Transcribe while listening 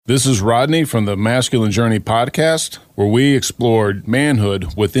This is Rodney from the Masculine Journey podcast, where we explored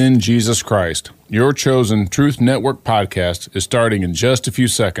manhood within Jesus Christ. Your chosen Truth Network podcast is starting in just a few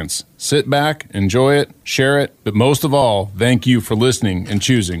seconds. Sit back, enjoy it, share it, but most of all, thank you for listening and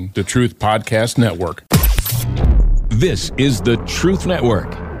choosing the Truth Podcast Network. This is the Truth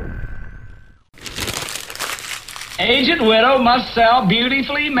Network. Aged widow must sell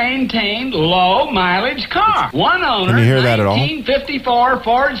beautifully maintained low-mileage car. One owner, Can you hear that at all? 1954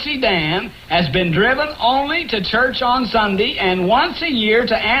 Ford sedan, has been driven only to church on Sunday and once a year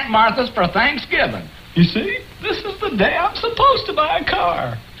to Aunt Martha's for Thanksgiving. You see, this is the day I'm supposed to buy a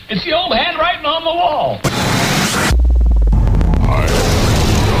car. It's the old handwriting on the wall.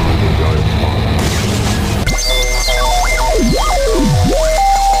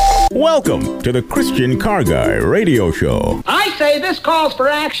 Welcome to the Christian Car Guy Radio Show. I say this calls for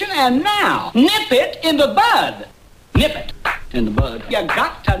action, and now, nip it in the bud. Nip it in the bud. You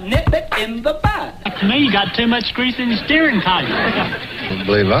got to nip it in the bud. To me, you got too much grease in your steering column. I don't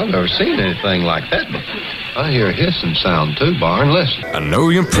believe I've never seen anything like that before. I hear a hissing sound too, Barn. Listen. I know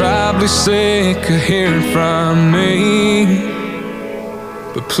you're probably sick of hearing from me,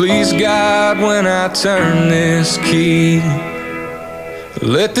 but please, God, when I turn this key,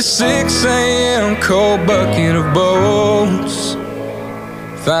 let the 6 a.m. cold bucket of bolts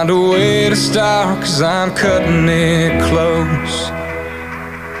find a way to start, 'cause I'm cutting it close.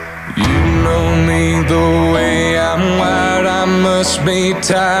 You know me the way I'm wired, I must be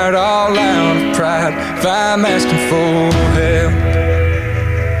tired all out of pride if I'm asking for help.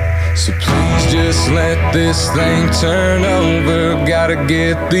 So please just let this thing turn over. Gotta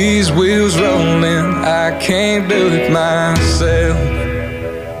get these wheels rolling, I can't do it myself.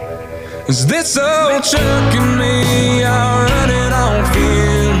 'Cause this old truck and me are running on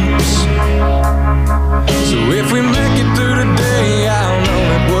fumes. So if we make it through the day, I'll know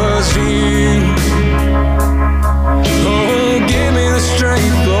it was you. Oh, give me the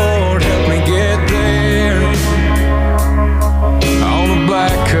strength, Lord, help me get there. On a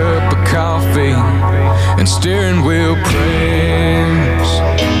black cup of coffee and steering wheel prayers.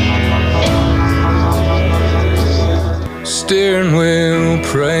 Steering wheel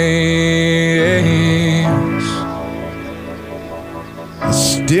praise.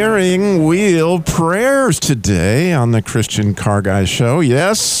 Steering wheel prayers today on the Christian Car Guy Show.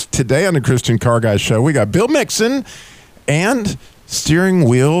 Yes, today on the Christian Car Guy Show, we got Bill Mixon and steering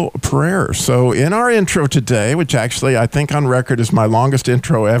wheel prayers. So in our intro today, which actually I think on record is my longest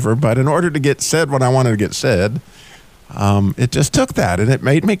intro ever, but in order to get said what I wanted to get said, it just took that and it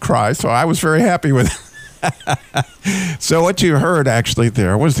made me cry. So I was very happy with it. So what you heard actually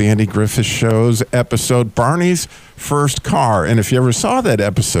there was the Andy Griffith Show's episode, Barney's First Car. And if you ever saw that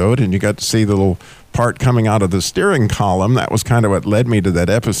episode and you got to see the little part coming out of the steering column, that was kind of what led me to that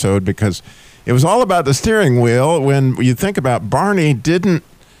episode, because it was all about the steering wheel. When you think about Barney didn't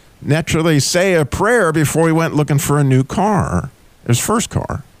naturally say a prayer before he went looking for a new car, his first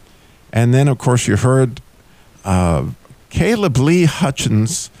car. And then, of course, you heard Caleb Lee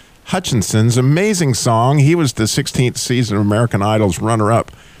Hutchinson's amazing song. He was the 16th season of American Idol's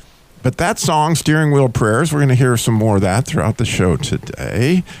runner-up. But that song, Steering Wheel Prayers, we're going to hear some more of that throughout the show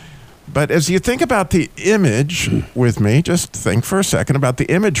today. But as you think about the image with me, just think for a second about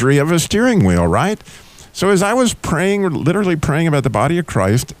the imagery of a steering wheel, right? So as I was praying, literally praying about the body of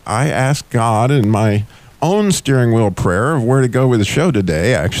Christ, I asked God in my own steering wheel prayer of where to go with the show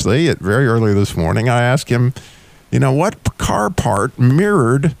today, actually, very early this morning. I asked him, you know, what car part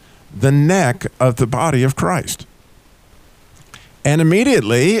mirrored the neck of the body of Christ? And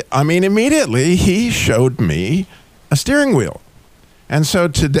immediately, he showed me a steering wheel. And so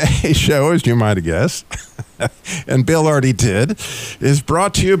today's show, as you might have guessed, and Bill already did, is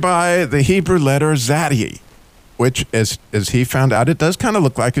brought to you by the Hebrew letter Zadie, which, as he found out, it does kind of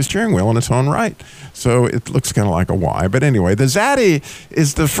look like a steering wheel in its own right. So it looks kind of like a Y. But anyway, the Zadie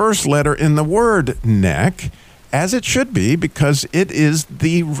is the first letter in the word neck, as it should be, because it is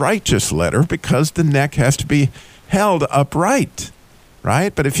the righteous letter, because the neck has to be held upright,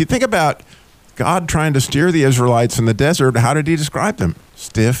 right? But if you think about God trying to steer the Israelites in the desert, how did he describe them?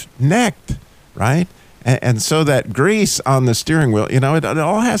 Stiff-necked, right? And so that grease on the steering wheel, it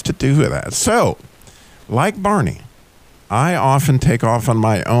all has to do with that. So, like Barney, I often take off on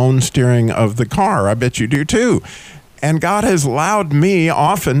my own steering of the car. I bet you do too. And God has allowed me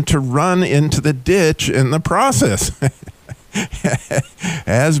often to run into the ditch in the process,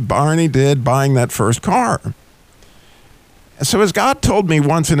 as Barney did buying that first car. So as God told me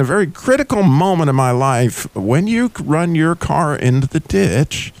once in a very critical moment of my life, when you run your car into the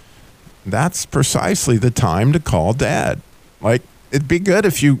ditch, that's precisely the time to call Dad. Like, it'd be good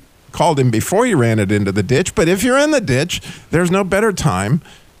if you called him before you ran it into the ditch. But if you're in the ditch, there's no better time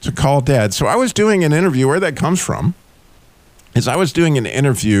to call Dad. So I was doing an interview. Where that comes from is I was doing an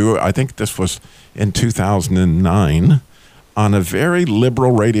interview, I think this was in 2009, on a very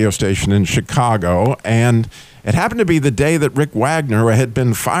liberal radio station in Chicago. And it happened to be the day that Rick Wagner had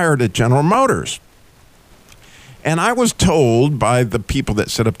been fired at General Motors. And I was told by the people that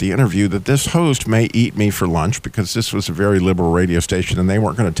set up the interview that this host may eat me for lunch because this was a very liberal radio station and they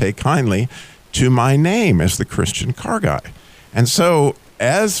weren't going to take kindly to my name as the Christian car guy. And so,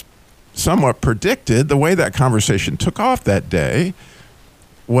 as somewhat predicted, the way that conversation took off that day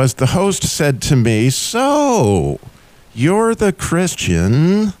was the host said to me, "So, you're the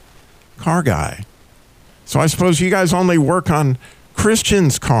Christian car guy. So I suppose you guys only work on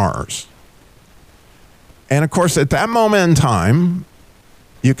Christians' cars." And, of course, at that moment in time,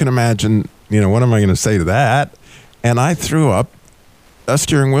 you can imagine, what am I going to say to that? And I threw up a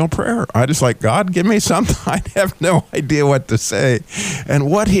steering wheel prayer. I just like, God, give me something. I have no idea what to say.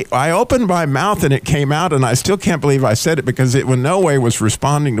 And I opened my mouth and it came out, and I still can't believe I said it because it in no way was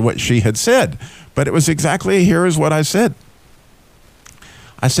responding to what she had said. But it was exactly, here is what I said.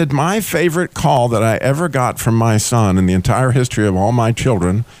 I said, my favorite call that I ever got from my son in the entire history of all my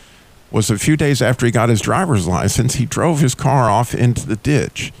children was a few days after he got his driver's license. He drove his car off into the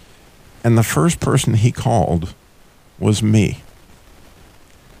ditch, and the first person he called was me.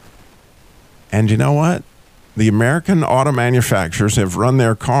 And you know what? The American auto manufacturers have run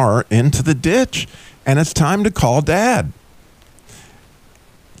their car into the ditch, and it's time to call Dad.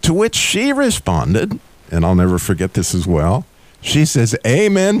 To which she responded, and I'll never forget this as well, she says,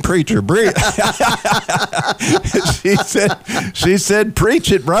 "Amen, preacher, breathe." she said,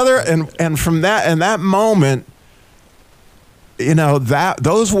 "Preach it, brother." And from that moment,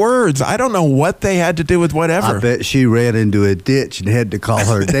 those words, I don't know what they had to do with whatever. I bet she ran into a ditch and had to call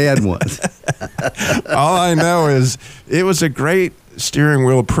her dad once. All I know is it was a great steering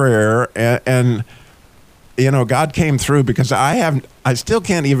wheel prayer, and God came through because I still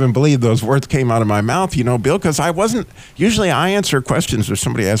can't even believe those words came out of my mouth, Bill, because usually I answer questions if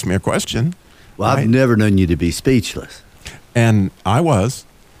somebody asks me a question. Well, right? I've never known you to be speechless. And I was.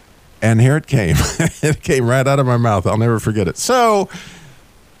 And here it came. It came right out of my mouth. I'll never forget it. So,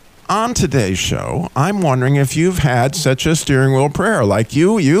 on today's show, I'm wondering if you've had such a steering wheel prayer. Like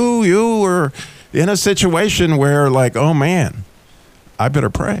you were in a situation where, like, oh man, I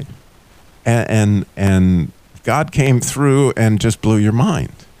better pray. And God came through and just blew your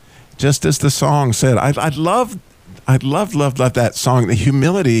mind. Just as the song said, I love that song, the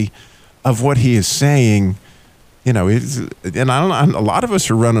humility of what he is saying. A lot of us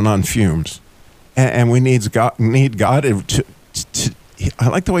are running on fumes, and we need God to. I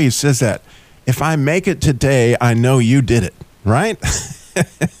like the way he says that. If I make it today, I know you did it, right?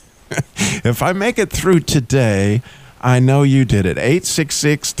 If I make it through today, I know you did it.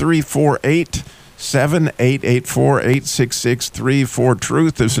 866-348-7884,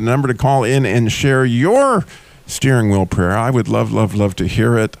 866-34-TRUTH is the number to call in and share your steering wheel prayer. I would love to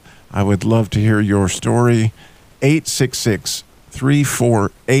hear it. I would love to hear your story.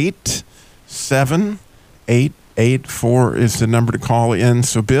 866-348-7884 is the number to call in.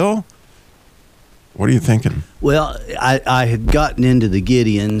 So, Bill, what are you thinking? Well, I had gotten into the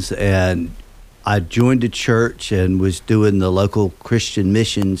Gideons, and I joined a church and was doing the local Christian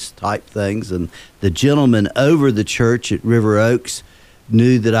missions type things. And the gentleman over the church at River Oaks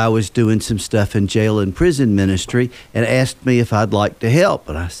knew that I was doing some stuff in jail and prison ministry and asked me if I'd like to help.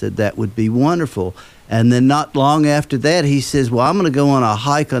 And I said that would be wonderful. And then not long after that, he says, well, I'm going to go on a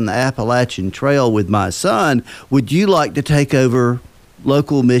hike on the Appalachian Trail with my son. Would you like to take over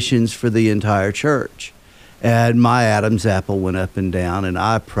local missions for the entire church? And my Adam's apple went up and down, and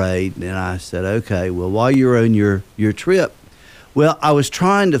I prayed, and I said, okay, well, while you're on your trip, well, I was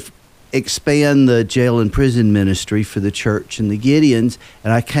trying to expand the jail and prison ministry for the church and the Gideons,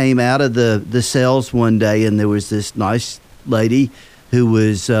 and I came out of the cells one day, and there was this nice lady who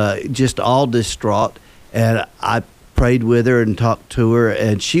was just all distraught, and I prayed with her and talked to her,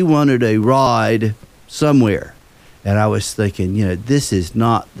 and she wanted a ride somewhere. And I was thinking, this is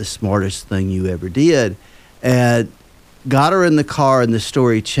not the smartest thing you ever did. And got her in the car, and the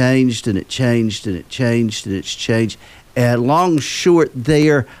story changed, and it changed, and it changed, and it's changed. And long short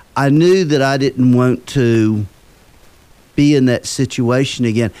there, I knew that I didn't want to be in that situation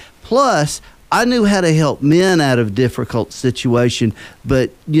again. Plus, I knew how to help men out of difficult situation,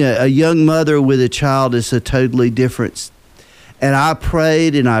 but a young mother with a child is a totally different. And I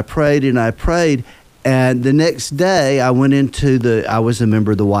prayed, and I prayed, and I prayed. And the next day, I went into I was a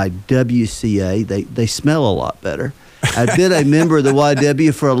member of the YWCA. They smell a lot better. I'd been a member of the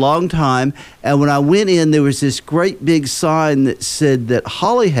YW for a long time, and when I went in, there was this great big sign that said that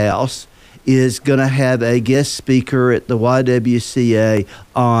Holly House is going to have a guest speaker at the YWCA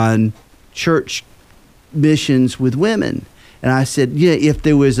on church missions with women. And I said, yeah, if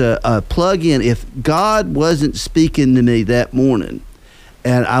there was a plug-in, if God wasn't speaking to me that morning,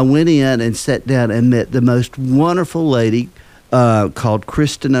 and I went in and sat down and met the most wonderful lady called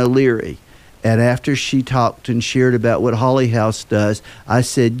Kristen O'Leary. And after she talked and shared about what Holly House does, I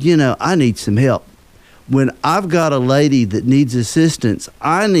said, I need some help. When I've got a lady that needs assistance,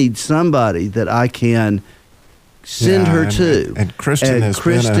 I need somebody that I can send her to. And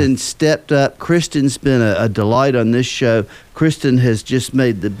Kristen stepped up. Kristen's been a delight on this show. Kristen has just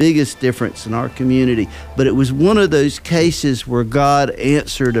made the biggest difference in our community. But it was one of those cases where God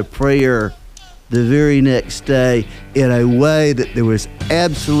answered a prayer the very next day in a way that there was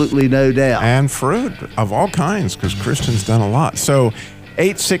absolutely no doubt. And fruit of all kinds, because Kristen's done a lot. So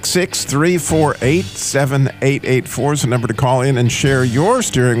 866-348-7884 is the number to call in and share your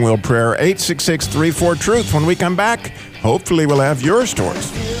steering wheel prayer. 866-34-TRUTH. When we come back, hopefully we'll have your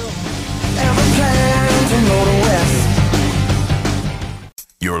stories.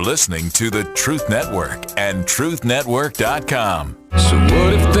 You're listening to the Truth Network and truthnetwork.com. So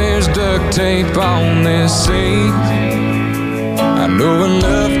what if there's duct tape on this scene? I know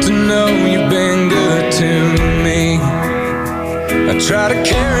enough to know you've been good to me. I try to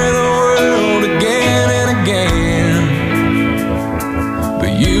carry the world again and again,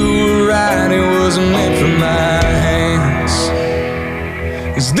 but you were right, it wasn't meant for my hands.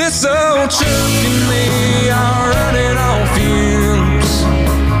 Is this old truck and me are running on fumes?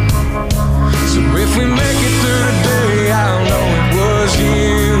 So if we make it through the day, I'll know it was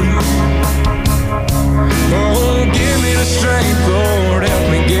you. Oh, give me the strength, Lord,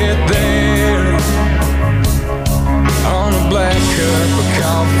 help me get there. On a black cup of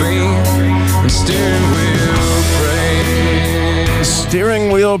coffee and steering wheel prayers.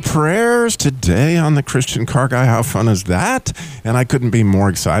 Steering wheel prayers today on the Christian Car Guy. How fun is that? And I couldn't be more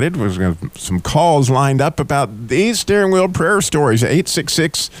excited. We're going to have some calls lined up about these steering wheel prayer stories.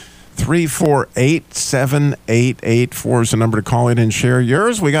 866-348-7884 is the number to call in and share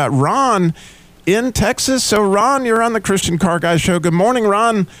yours. We got Ron in Texas. So Ron, you're on the Christian Car Guy Show. Good morning,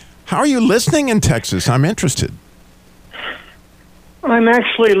 Ron. How are you listening in Texas? I'm interested. I'm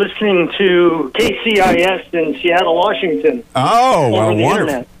actually listening to KCIS in Seattle, Washington. Oh, well, wonderful.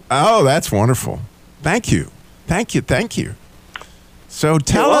 Internet. Oh, that's wonderful. Thank you. So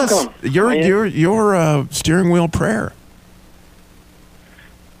tell us your steering wheel prayer.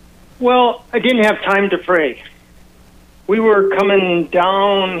 Well, I didn't have time to pray. We were coming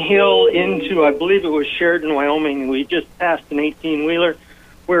downhill into, I believe it was Sheridan, Wyoming. We just passed an 18-wheeler.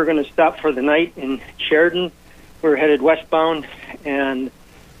 We were going to stop for the night in Sheridan. We were headed westbound, and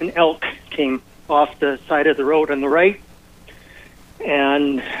an elk came off the side of the road on the right.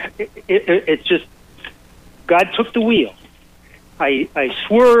 And it's just, God took the wheel. I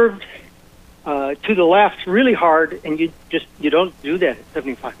swerved to the left really hard, and you don't do that at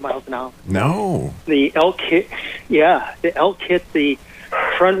 75 miles an hour. No. The elk hit the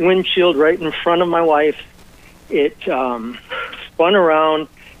front windshield right in front of my wife. It spun around.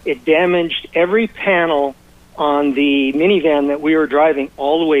 It damaged every panel on the minivan that we were driving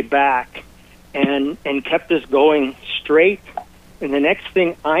all the way back, and kept us going straight. And the next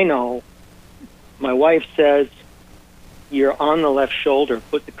thing I know, my wife says, "You're on the left shoulder.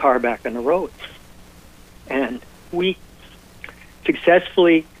 Put the car back on the road." And we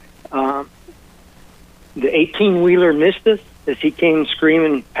successfully, the 18-wheeler missed us as he came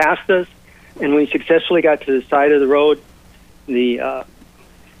screaming past us, and we successfully got to the side of the road. The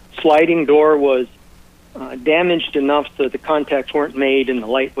sliding door was damaged enough so the contacts weren't made and the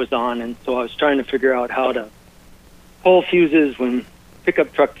light was on, and so I was trying to figure out how to pull fuses when the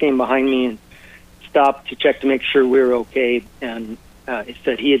pickup truck came behind me and stopped to check to make sure we were okay, and he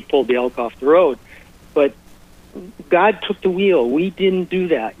said he had pulled the elk off the road. But God took the wheel. We didn't do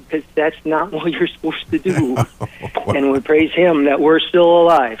that because that's not what you're supposed to do. And we praise him that we're still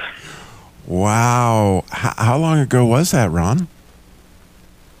alive. Wow. How long ago was that, Ron?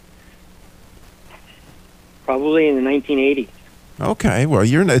 Probably in the 1980s. Okay. Well,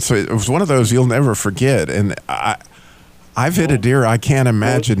 it was one of those you'll never forget. And I've hit a deer I can't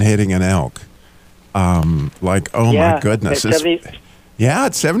imagine hitting an elk. My goodness.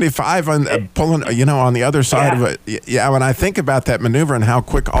 It's 75 and pulling, on the other side of it. Yeah, when I think about that maneuver and how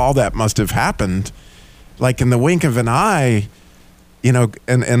quick all that must have happened, like in the wink of an eye, and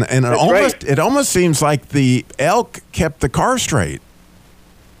it almost seems like the elk kept the car straight.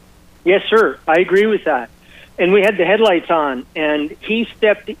 Yes, sir. I agree with that. and we had the headlights on, and he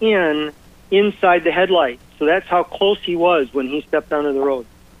stepped inside the headlights. So that's how close he was when he stepped onto the road.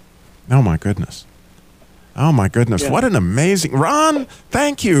 Oh, my goodness. Oh, my goodness. Yeah. What an amazing... Ron,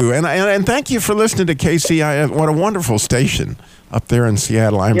 thank you. And thank you for listening to KCIS. What a wonderful station up there in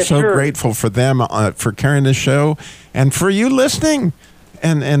Seattle. I'm Yes, so sir. grateful for them, for carrying this show, and for you listening.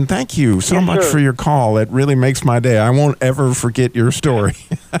 And thank you so Yes, much sir. for your call. It really makes my day. I won't ever forget your story.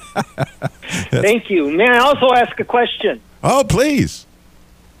 Thank you. May I also ask a question? Oh, please.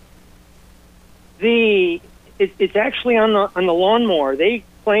 It's actually on the lawnmower. They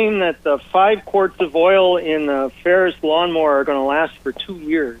claim that the 5 quarts of oil in the Ferris lawnmower are going to last for 2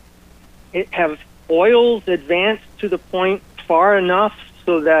 years. Have oils advanced to the point far enough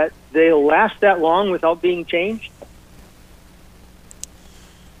so that they'll last that long without being changed?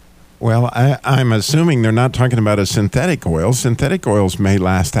 Well, I'm assuming they're not talking about a synthetic oil. Synthetic oils may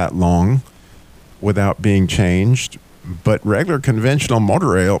last that long without being changed, but regular conventional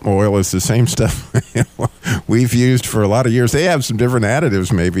motor oil is the same stuff we've used for a lot of years. They have some different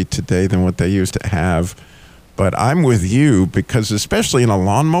additives maybe today than what they used to have, but I'm with you because especially in a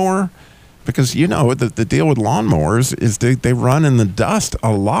lawnmower, because you know the deal with lawnmowers is they run in the dust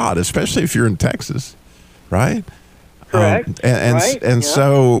a lot, especially if you're in Texas, right? Correct. And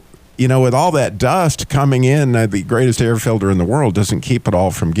so, you know, with all that dust coming in, the greatest air filter in the world doesn't keep it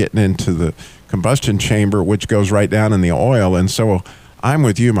all from getting into the combustion chamber, which goes right down in the oil. And so I'm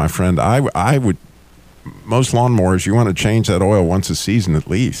with you, my friend. I would, most lawnmowers, you want to change that oil once a season at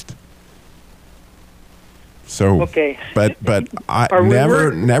least. So, Okay. But I Are we never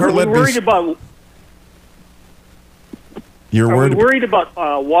are let we worried this. about? You're Are worried. we worried about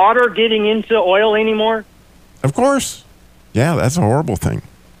water getting into oil anymore? Of course. Yeah, that's a horrible thing.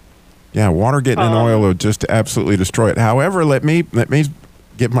 Yeah, water getting in oil will just absolutely destroy it. However, let me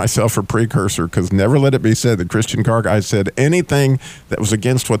give myself a precursor, because never let it be said the Christian Car Guy said anything that was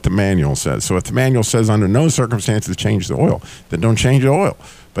against what the manual says. So if the manual says under no circumstances change the oil, then don't change the oil.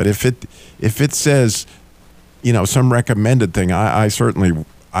 But if it says, you know, some recommended thing, I certainly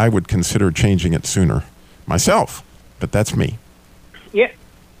would consider changing it sooner myself. But that's me. Yeah.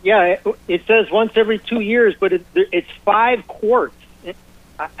 It says once every 2 years, but it's 5 quarts.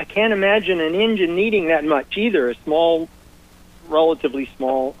 I can't imagine an engine needing that much either. A relatively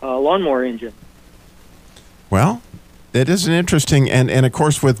small lawnmower engine. Well, it is an interesting, and of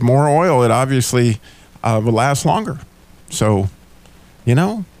course with more oil, it obviously will last longer. So, you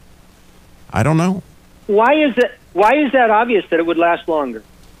know, I don't know. Why is that obvious that it would last longer?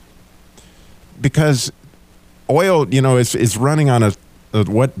 Because oil, you know, is running on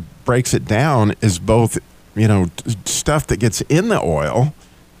what breaks it down is both, you know, stuff that gets in the oil,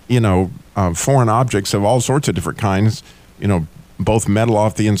 you know, foreign objects of all sorts of different kinds, you know, both metal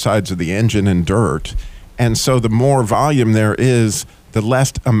off the insides of the engine and dirt. And so the more volume there is, the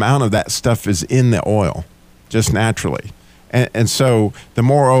less amount of that stuff is in the oil, just naturally. And so the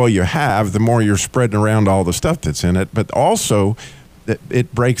more oil you have, the more you're spreading around all the stuff that's in it. But also,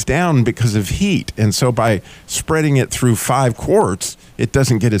 it breaks down because of heat. And so by spreading it through 5 quarts, it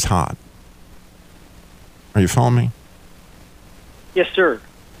doesn't get as hot. Are you following me? Yes, sir.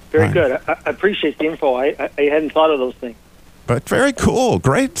 Very Right. good. I appreciate the info. I hadn't thought of those things. But very cool.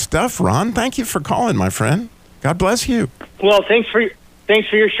 Great stuff, Ron. Thank you for calling, my friend. God bless you. Well, thanks for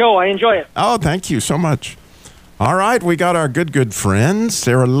your show. I enjoy it. Oh, thank you so much. All right, we got our good friend,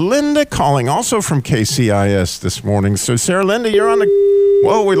 Sarah Linda, calling also from KCIS this morning. So, Sarah Linda, you're on the...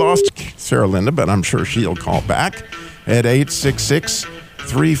 Well, we lost Sarah Linda, but I'm sure she'll call back at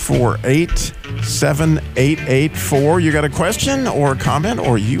 866-348-7884. You got a question or a comment,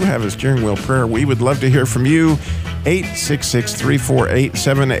 or you have a steering wheel prayer? We would love to hear from you.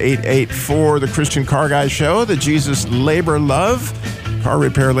 866-348-7884. The Christian Car Guy Show, the Jesus Labor Love, car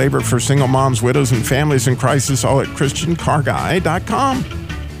repair labor for single moms, widows, and families in crisis, all at ChristianCarGuy.com.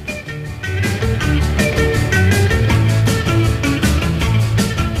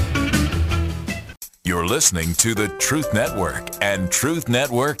 You're listening to the Truth Network and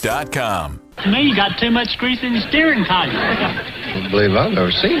TruthNetwork.com. To me, you got too much grease in your steering column. I don't believe I've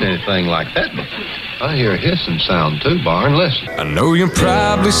ever seen anything like that before. I hear a hissing sound too, Barn. Listen. I know you're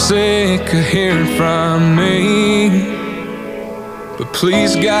probably sick of hearing from me, but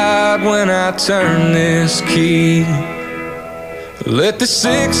please, God, when I turn this key, let the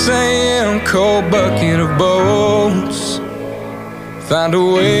 6 a.m. cold bucket of bolts find a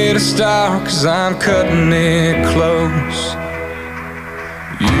way to start, 'cause I'm cutting it close.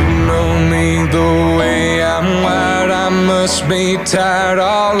 You know me the way I'm wired, I must be tired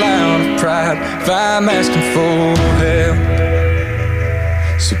all out of pride if I'm asking for help.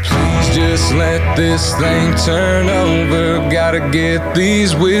 So please, just let this thing turn over. Gotta get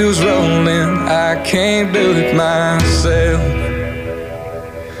these wheels rolling, I can't do it myself.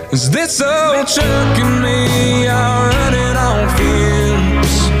 Is this old truck and me are running on fumes?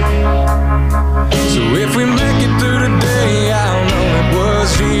 So if we make it through the day, I'll know it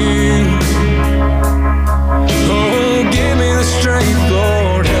was you. Oh, give me the strength,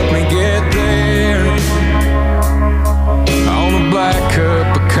 Lord, help me get there. On a black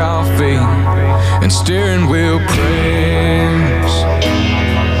cup of coffee and steering wheel prayers.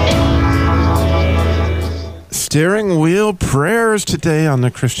 Steering wheel prayers today on the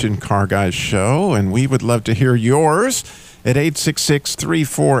Christian Car Guys Show, and we would love to hear yours at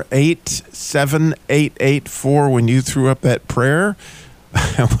 866-348-7884 when you threw up that prayer.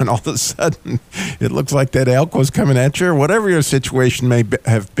 When all of a sudden it looks like that elk was coming at you, or whatever your situation may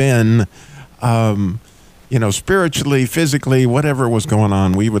have been, spiritually, physically, whatever was going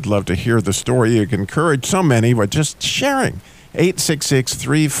on, we would love to hear the story. You can encourage so many by just sharing.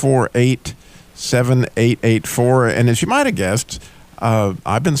 866-348-7884. And as you might have guessed,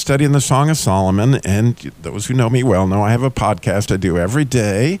 I've been studying the Song of Solomon, and those who know me well know I have a podcast I do every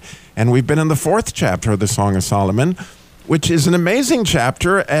day, and we've been in the 4th chapter of the Song of Solomon, which is an amazing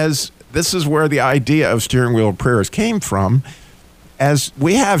chapter, as this is where the idea of steering wheel prayers came from, as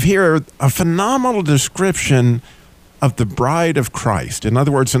we have here a phenomenal description of the bride of Christ. In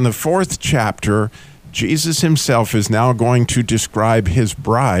other words, in the 4th chapter, Jesus himself is now going to describe his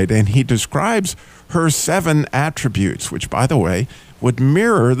bride, and he describes her 7 attributes, which, by the way, would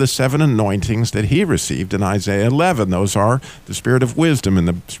mirror the 7 anointings that he received in Isaiah 11. Those are the spirit of wisdom and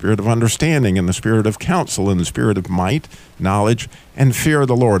the spirit of understanding and the spirit of counsel and the spirit of might, knowledge, and fear of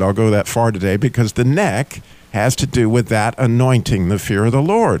the Lord. I'll go that far today because the neck has to do with that anointing, the fear of the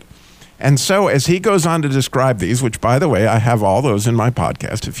Lord. And so as he goes on to describe these, which, by the way, I have all those in my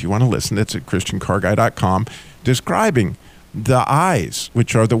podcast. If you want to listen, it's at christiancarguy.com, describing the eyes,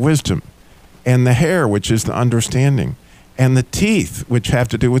 which are the wisdom, and the hair, which is the understanding, and the teeth, which have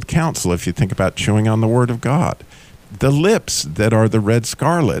to do with counsel, if you think about chewing on the word of God. The lips that are the red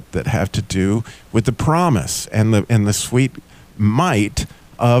scarlet that have to do with the promise and the sweet might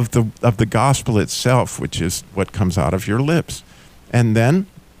of the gospel itself, which is what comes out of your lips. And then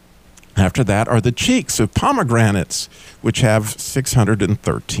after that are the cheeks of pomegranates, which have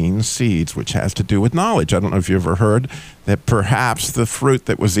 613 seeds, which has to do with knowledge. I don't know if you ever heard that perhaps the fruit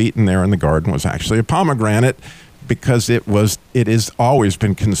that was eaten there in the garden was actually a pomegranate, because it has always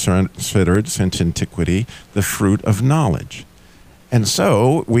been considered since antiquity the fruit of knowledge. And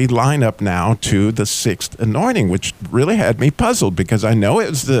so we line up now to the 6th anointing, which really had me puzzled, because I know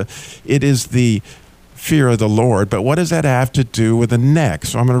it is the fear of the Lord, but what does that have to do with the neck?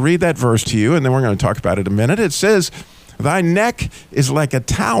 So I'm going to read that verse to you, and then we're going to talk about it in a minute. It says, "Thy neck is like a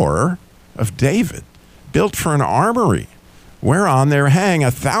tower of David, built for an armory, whereon there hang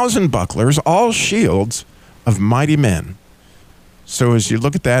 1,000 bucklers, all shields of mighty men." So as you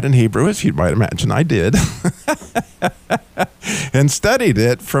look at that in Hebrew, as you might imagine I did, and studied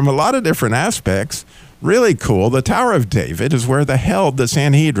it from a lot of different aspects, really cool. The Tower of David is where they held the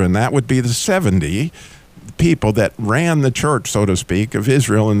Sanhedrin. That would be the 70 people that ran the church, so to speak, of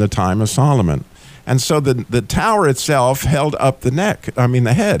Israel in the time of Solomon. And so the tower itself held up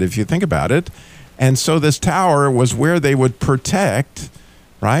the head, if you think about it. And so this tower was where they would protect,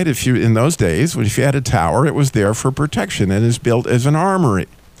 right? In those days, if you had a tower, it was there for protection. It is built as an armory,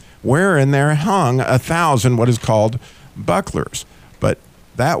 wherein there hung 1,000 what is called bucklers. But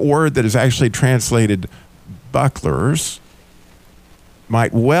that word that is actually translated bucklers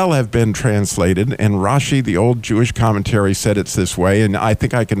might well have been translated, and Rashi, the old Jewish commentary, said it's this way, and I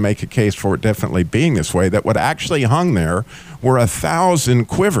think I can make a case for it definitely being this way, that what actually hung there were 1,000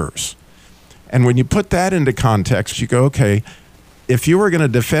 quivers. And when you put that into context, you go, okay, if you were going to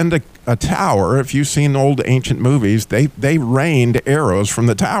defend a tower, if you've seen old ancient movies, they rained arrows from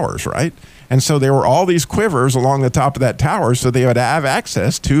the towers, right? And so there were all these quivers along the top of that tower, so they would have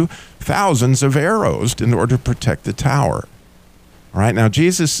access to thousands of arrows in order to protect the tower. All right, now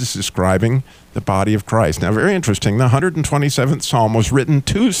Jesus is describing the body of Christ. Now, very interesting, the 127th Psalm was written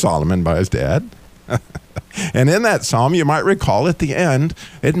to Solomon by his dad. And in that psalm, you might recall at the end,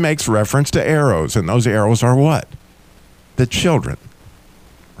 it makes reference to arrows. And those arrows are what? The children,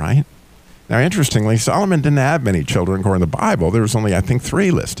 right? Now, interestingly, Solomon didn't have many children according to the Bible. There was only, I think,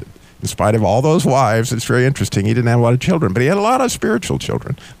 3 listed. In spite of all those wives, it's very interesting. He didn't have a lot of children, but he had a lot of spiritual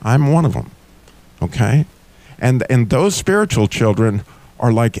children. I'm one of them, okay? And those spiritual children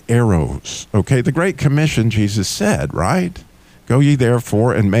are like arrows, okay? The Great Commission, Jesus said, right? Go ye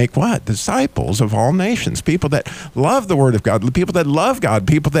therefore and make what? Disciples of all nations. People that love the word of God, people that love God,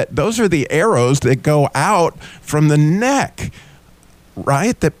 those are the arrows that go out from the neck,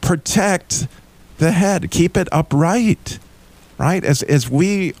 right? That protect the head, keep it upright, right? As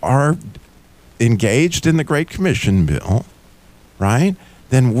we are engaged in the Great Commission, Bill, right?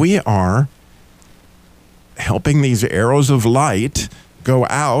 Then we are helping these arrows of light go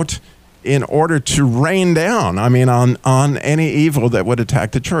out in order to rain down, on any evil that would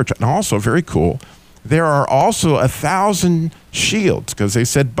attack the church. And also, very cool, there are also 1,000 shields, because they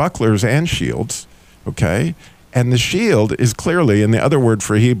said bucklers and shields, okay? And the shield is clearly, and the other word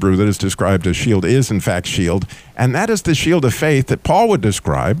for Hebrew that is described as shield is, in fact, shield, and that is the shield of faith that Paul would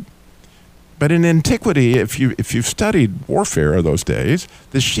describe. But in antiquity, if you've studied warfare of those days,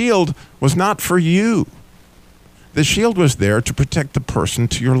 the shield was not for you. The shield was there to protect the person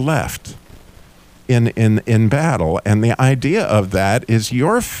to your left in battle. And the idea of that is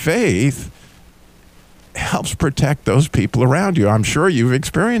your faith helps protect those people around you. I'm sure you've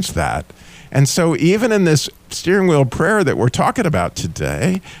experienced that. And so even in this steering wheel prayer that we're talking about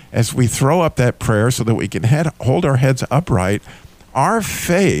today, as we throw up that prayer so that we can hold our heads upright, our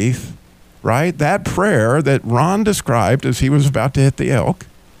faith, right, that prayer that Ron described as he was about to hit the elk,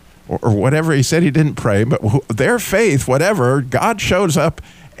 or whatever he said, he didn't pray, but their faith, whatever, God shows up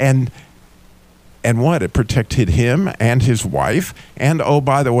and what? It protected him and his wife. And, oh,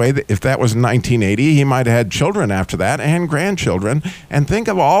 by the way, if that was 1980, he might have had children after that and grandchildren. And think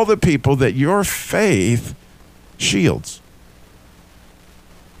of all the people that your faith shields.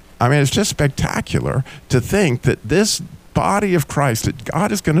 It's just spectacular to think that this body of Christ that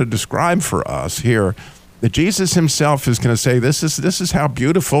God is going to describe for us here, that Jesus himself is going to say, this is how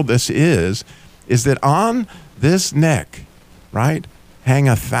beautiful this is that on this neck, right, hang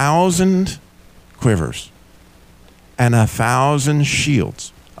 1,000 quivers and 1,000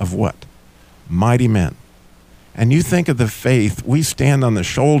 shields of what? Mighty men. And you think of the faith, we stand on the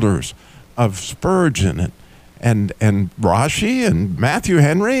shoulders of Spurgeon and Rashi and Matthew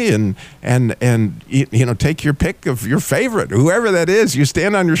Henry and take your pick of your favorite, whoever that is. You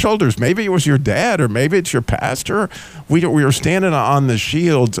stand on your shoulders. Maybe it was your dad, or maybe it's your pastor. We are standing on the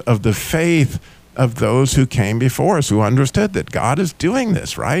shields of the faith of those who came before us, who understood that God is doing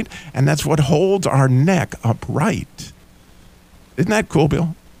this, right? And that's what holds our neck upright. Isn't that cool,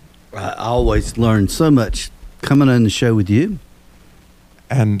 Bill? I always learn so much coming on the show with you.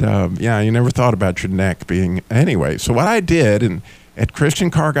 And, you never thought about your neck being... Anyway, so what I did at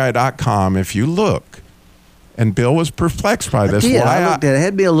ChristianCarGuy.com, if you look, and Bill was perplexed by this. I looked at it. It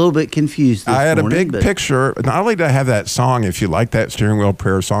had me a little bit confused this I had morning, a big picture. Not only did I have that song, if you like that steering wheel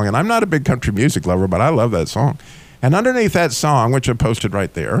prayer song, and I'm not a big country music lover, but I love that song. And underneath that song, which I posted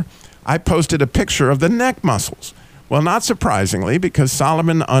right there, I posted a picture of the neck muscles. Well, not surprisingly, because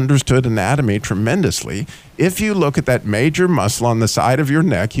Solomon understood anatomy tremendously, if you look at that major muscle on the side of your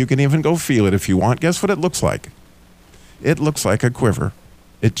neck, you can even go feel it if you want. Guess what it looks like? It looks like a quiver.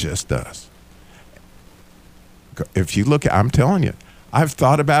 It just does. If you look, I'm telling you, I've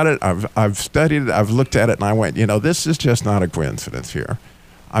thought about it, I've studied it, I've looked at it, and I went, this is just not a coincidence here.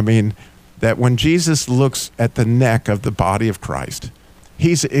 That when Jesus looks at the neck of the body of Christ,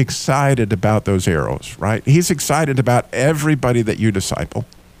 he's excited about those arrows, right? He's excited about everybody that you disciple.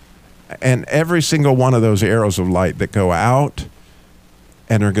 And every single one of those arrows of light that go out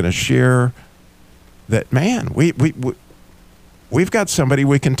and are going to share that, man, we've got somebody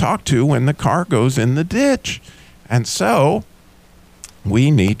we can talk to when the car goes in the ditch. And so we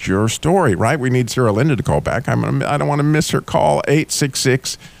need your story, right? We need Sarah Linda to call back. I don't want to miss her call.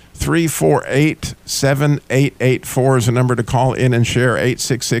 866-348-7884 is the number to call in and share.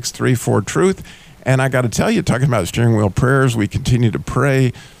 866-34-TRUTH. And I got to tell you, talking about steering wheel prayers, we continue to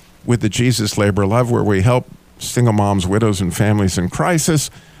pray with the Jesus Labor of Love, where we help single moms, widows, and families in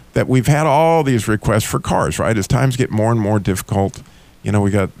crisis, that we've had all these requests for cars, right? As times get more and more difficult,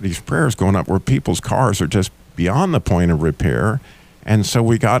 we got these prayers going up where people's cars are just beyond the point of repair. And so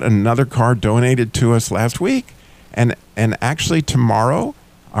we got another car donated to us last week. And actually tomorrow,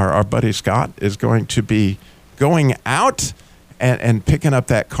 our buddy Scott is going to be going out and picking up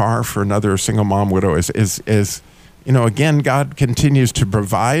that car for another single mom widow. Again, God continues to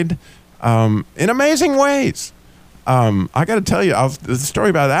provide in amazing ways. I got to tell you, the story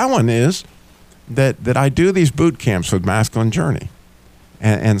about that one is that I do these boot camps with Masculine Journey.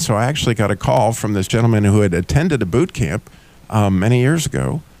 And so I actually got a call from this gentleman who had attended a boot camp many years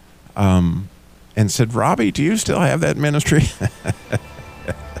ago and said, Robbie, do you still have that ministry?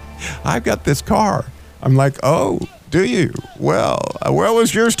 I've got this car. I'm like, oh, do you? Well, what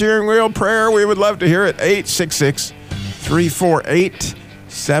was your steering wheel prayer? We would love to hear it. 866-348-7884.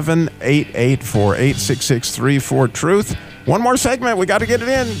 866-348-7884. One more segment. We got to get it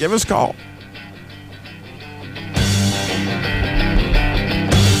in. Give us a call.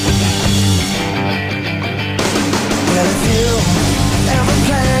 Well, if you ever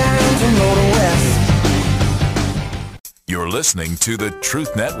plan to go to West. You're listening to the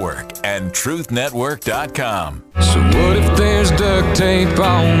Truth Network and truthnetwork.com. So what if there's duct tape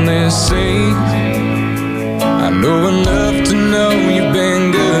on this seat? I know enough to know you've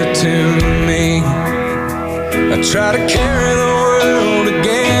been good to me. I try to carry the world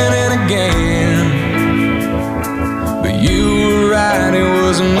again and again, but you were right, it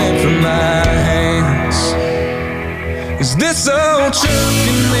wasn't meant for my hands. Is this old truck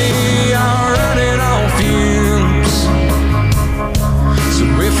and me are running on fumes? So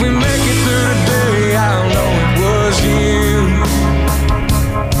if we make it through the day, I'll know it was you.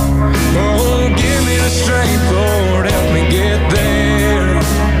 Oh, give me the strength, Lord, help me get there.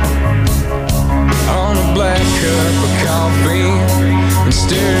 On a black cup of coffee and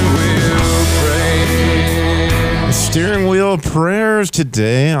steering wheel prayers. Steering wheel prayers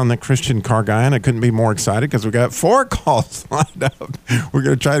today on the Christian Car Guy, and I couldn't be more excited because we got 4 calls lined up. We're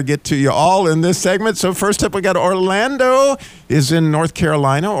going to try to get to you all in this segment. So first up, we got Orlando is in North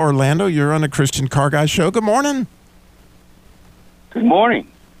Carolina. Orlando, you're on the Christian Car Guy show. Good morning. Good morning.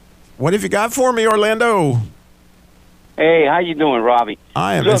 What have you got for me, Orlando? Hey, how you doing, Robbie?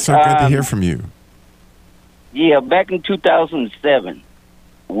 I am. It's so good to hear from you. Yeah, back in 2007,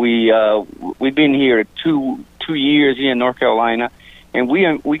 we've been here two years here in North Carolina, and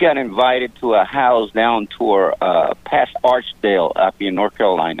we got invited to a house down toward past Archdale up here in North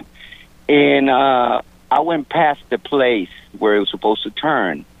Carolina, and I went past the place where it was supposed to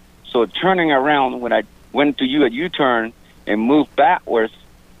turn. So turning around, when I went to a U-turn and moved backwards,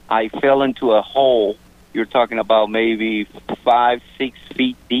 I fell into a hole. You're talking about maybe 5-6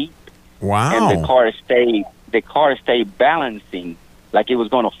 feet deep. Wow! And the car stayed balancing like it was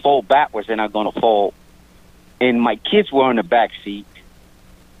going to fall backwards and not going to fall. And my kids were in the back seat.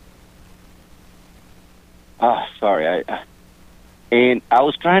 Oh, sorry. And I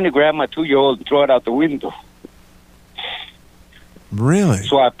was trying to grab my 2-year-old and throw it out the window. Really?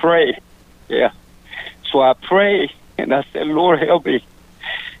 So I prayed. Yeah. So I prayed, and I said, Lord, help me.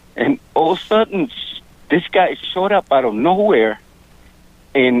 And all of a sudden, this guy showed up out of nowhere,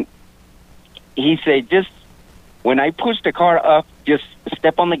 and he said, just when I push the car up, just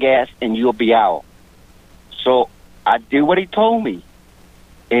step on the gas and you'll be out. So I did what he told me.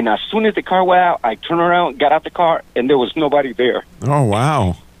 And as soon as the car went out, I turned around, got out the car, and there was nobody there. Oh,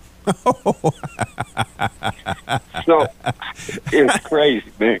 wow. So it's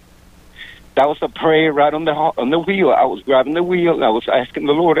crazy, man. That was a prayer right on the wheel. I was grabbing the wheel, and I was asking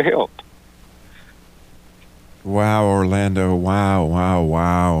the Lord to help. Wow, Orlando.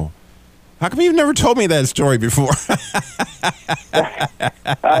 Wow. How come you've never told me that story before?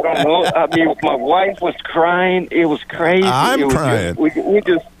 I don't know. I mean, my wife was crying. It was crazy. I'm crying. We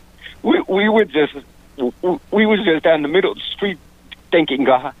were just down the middle of the street thanking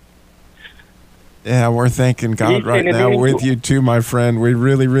God. Yeah, we're thanking God right now with you too, my friend. We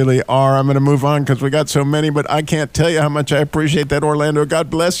really, really are. I'm going to move on because we got so many, but I can't tell you how much I appreciate that, Orlando.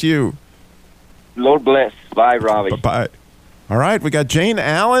 God bless you. Lord bless. Bye, Robbie. Bye-bye. All right, we got Joan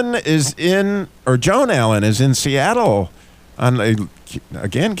Allen is in Seattle.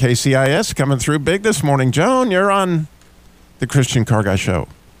 Again, KCIS coming through big this morning. Joan, you're on the Christian Car Guy show.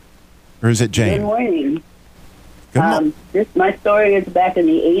 Or is it Jane? Good morning. My story is back in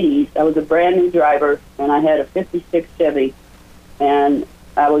the 80s. I was a brand new driver, and I had a 56 Chevy, and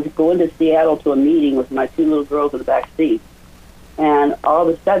I was going to Seattle to a meeting with my 2 little girls in the back seat. And all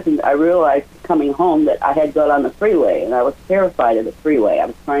of a sudden, I realized coming home that I had got on the freeway, and I was terrified of the freeway. I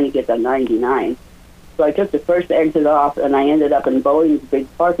was trying to get to 99. So I took the first exit off, and I ended up in Boeing's big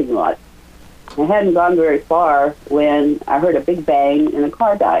parking lot. I hadn't gone very far when I heard a big bang, and the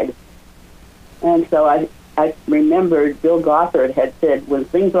car died. And so I remembered Bill Gothard had said, when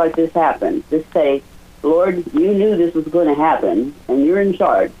things like this happen, just say, Lord, you knew this was going to happen, and you're in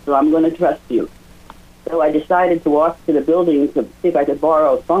charge, so I'm going to trust you. So I decided to walk to the building to see if I could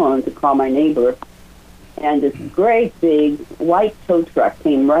borrow a phone to call my neighbor. And this great big white tow truck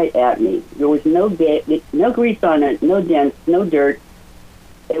came right at me. There was no grease on it, no dents, no dirt.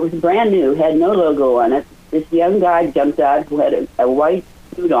 It was brand new, had no logo on it. This young guy jumped out who had a white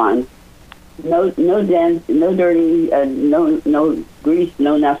suit on. No dents, no dirty, no grease,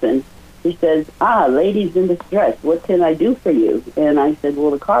 no nothing. He says, ladies in distress, what can I do for you? And I said, well,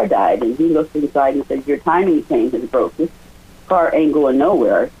 the car died. And he looked inside and said, your timing chain has broke. This car ain't going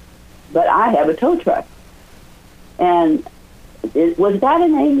nowhere, but I have a tow truck. And was that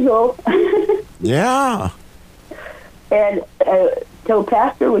an angel? Yeah. And so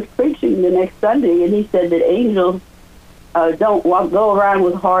Pastor was preaching the next Sunday, and he said that angels don't go around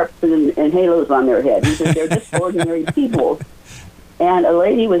with harps and halos on their head. He said they're just ordinary people. And a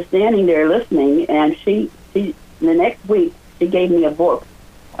lady was standing there listening, and she the next week she gave me a book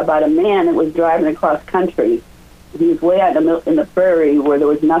about a man that was driving across country. He was way out in the prairie where there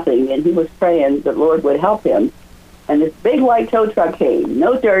was nothing, and he was praying that Lord would help him. And this big white tow truck came.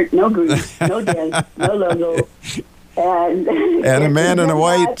 No dirt, no grease, no dent, no logo. And a man in a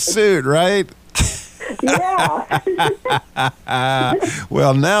white suit, right? Yeah.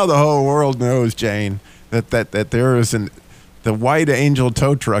 Well, now the whole world knows, Jane, that there is the white angel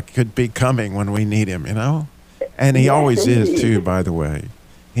tow truck could be coming when we need him, And he always is, too, by the way.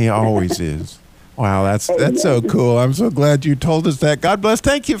 He always is. Wow, that's so cool. I'm so glad you told us that. God bless.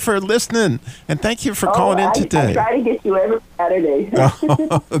 Thank you for listening, and thank you for calling in today. I try to get you every Saturday.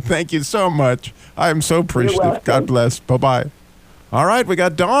 Thank you so much. I am so appreciative. God bless. Bye-bye. All right, we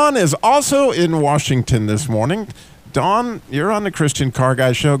got Dawn is also in Washington this morning. Dawn, you're on the Christian Car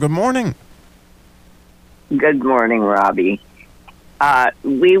Guy Show. Good morning. Good morning, Robbie.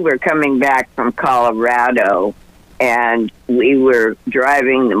 We were coming back from Colorado, and we were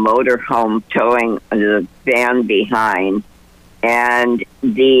driving the motorhome, towing the van behind, and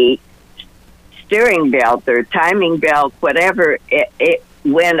the steering belt or timing belt, whatever, it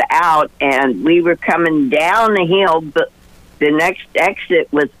went out, and we were coming down the hill, but the next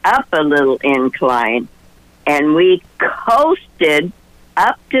exit was up a little incline, and we coasted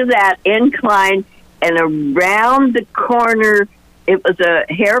up to that incline and around the corner. It was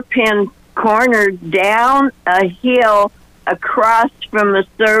a hairpin corner down a hill across from a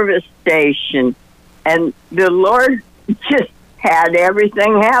service station, and the Lord just had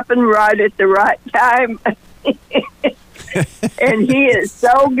everything happen right at the right time. And he is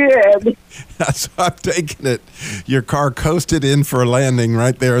so good. That's how I'm taking it. Your car coasted in for a landing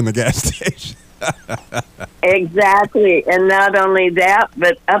right there in the gas station. Exactly. And not only that,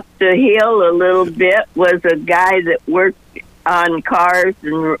 but up the hill a little bit was a guy that worked on cars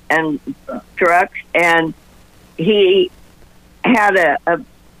and trucks, and he had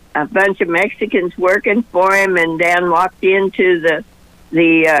a bunch of Mexicans working for him, and Dan walked into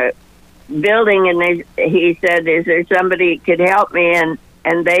the building, and he said, "Is there somebody that could help me?" And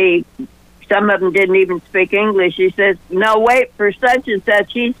some of them didn't even speak English. He says, "No, wait for such and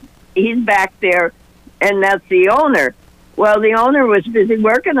such. He's back there," and that's the owner. Well, the owner was busy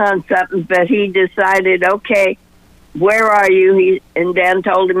working on something, but he decided, okay, where are you? And Dan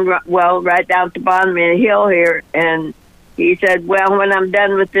told him, well, right down at the bottom of the hill here. And he said, well, when I'm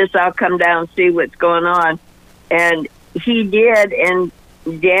done with this, I'll come down and see what's going on. And he did, and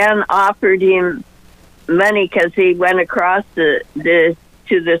Dan offered him money because he went across to the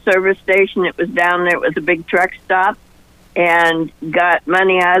service station. It was down there. It was a big truck stop, and got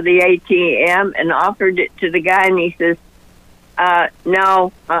money out of the ATM and offered it to the guy. And he says,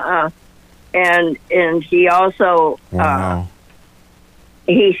 no, And he also, wow.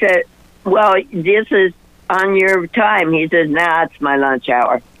 He said, well, this is on your time. He says, nah, it's my lunch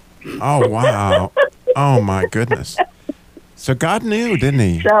hour. Oh, wow. Oh, my goodness. So God knew, didn't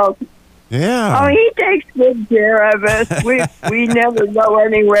he? So, yeah. Oh, he takes good care of us. We never go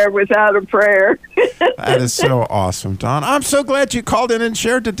anywhere without a prayer. That is so awesome, Don. I'm so glad you called in and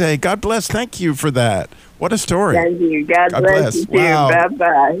shared today. God bless. Thank you for that. What a story. Thank you. God bless you too. Wow.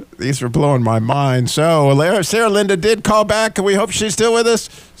 Bye-bye. These are blowing my mind. So, Sarah Linda did call back, and we hope she's still with us.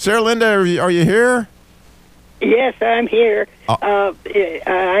 Sarah Linda, are you here? Yes, I'm here.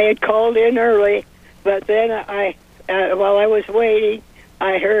 I had called in early, but then while I was waiting,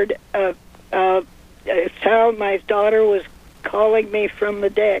 I heard a sound. My daughter was calling me from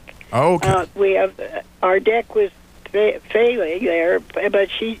the deck. Oh, okay. Our deck was failing there, but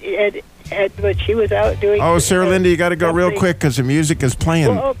she was out doing. Oh, Sarah Linda, you got to go real quick because the music is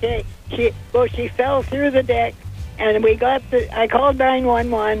playing. Well, okay. She fell through the deck, and I called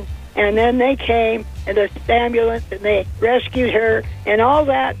 911, and then they came and the ambulance, and they rescued her, and all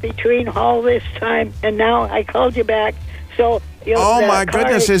that between all this time, and now I called you back. So. Oh my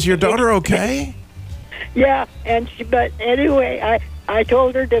goodness! Is your daughter okay? Yeah, but anyway, I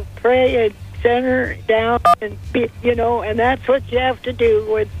told her to pray and send her down, and and that's what you have to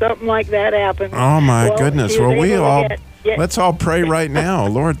do when something like that happens. Oh my goodness! Well, let's all pray right now.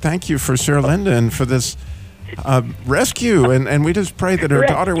 Lord, thank you for Sarah Linda and for this rescue, and we just pray that her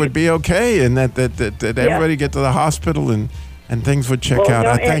daughter would be okay, and that everybody get to the hospital and and things would check out.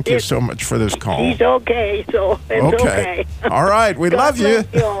 I thank you so much for this call. He's okay, so it's okay. All right. We love you.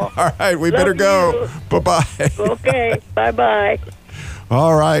 All right. We better go. Bye-bye. Okay. Bye-bye.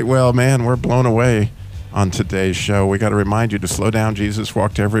 All right. Well, man, we're blown away on today's show. We got to remind you to slow down. Jesus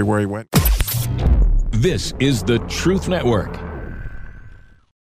walked everywhere he went. This is the Truth Network.